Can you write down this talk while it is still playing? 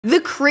The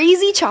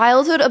crazy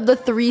childhood of the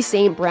three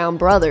St. Brown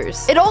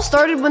brothers. It all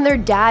started when their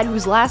dad,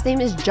 whose last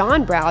name is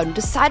John Brown,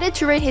 decided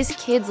to write his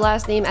kid's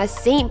last name as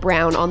St.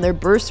 Brown on their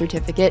birth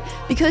certificate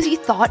because he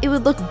thought it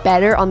would look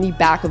better on the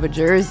back of a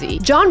jersey.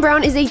 John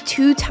Brown is a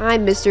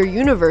two-time Mr.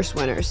 Universe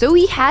winner, so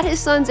he had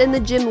his sons in the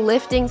gym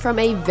lifting from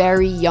a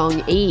very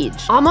young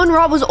age.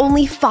 Amon-Ra was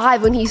only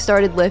 5 when he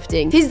started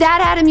lifting. His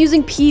dad had him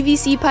using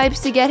PVC pipes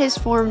to get his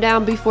form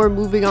down before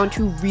moving on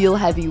to real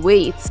heavy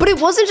weights. But it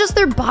wasn't just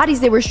their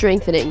bodies they were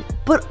strengthening,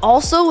 but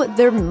also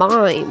their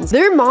minds.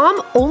 Their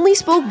mom only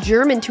spoke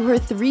German to her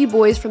 3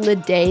 boys from the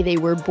day they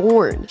were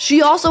born.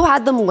 She also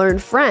had them learn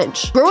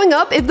French. Growing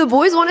up, if the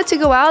boys wanted to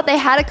go out, they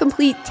had to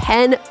complete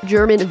 10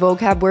 German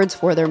vocab words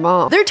for their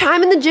mom. Their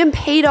time in the gym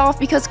paid off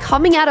because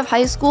coming out of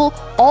high school,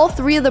 all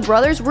 3 of the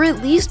brothers were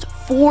at least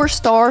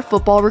 4-star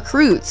football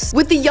recruits,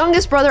 with the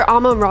youngest brother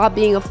Amon-Ra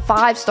being a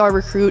 5-star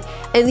recruit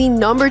and the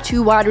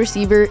 #2 wide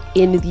receiver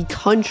in the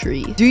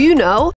country. Do you know